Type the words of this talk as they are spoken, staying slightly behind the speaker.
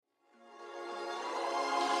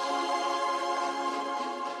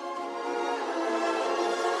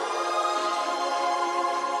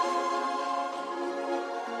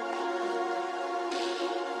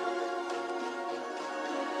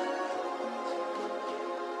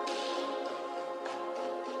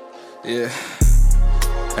Yeah.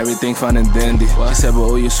 Everything fine and dandy. She said, but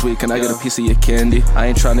oh, you sweet, can I get a piece of your candy? I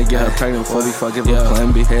ain't tryna get her pregnant before I give her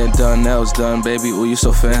plan B. Hair done, nails done, baby, ooh, you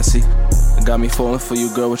so fancy. Got me falling for you,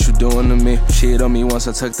 girl, what you doing to me? Cheated on me once,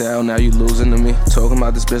 I took the L, now you losing to me. Talking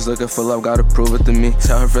about this bitch looking for love, gotta prove it to me.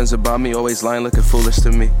 Tell her friends about me, always lying, looking foolish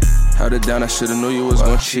to me. Held it down, I should've knew you was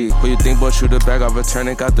gon' cheat. Who you think bought you the bag, I returned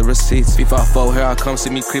and got the receipts. Beef out 4, here I come, see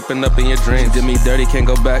me creeping up in your dreams. Did me dirty, can't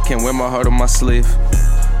go back, can't wear my heart on my sleeve.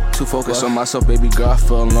 Too focused on myself, baby girl, I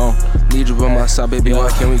feel alone. Need you by my side, baby, why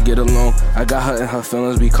can't we get along? I got her in her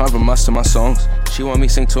feelings, we compromise to my songs. She want me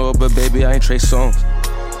sing to her, but baby, I ain't Trey Songz.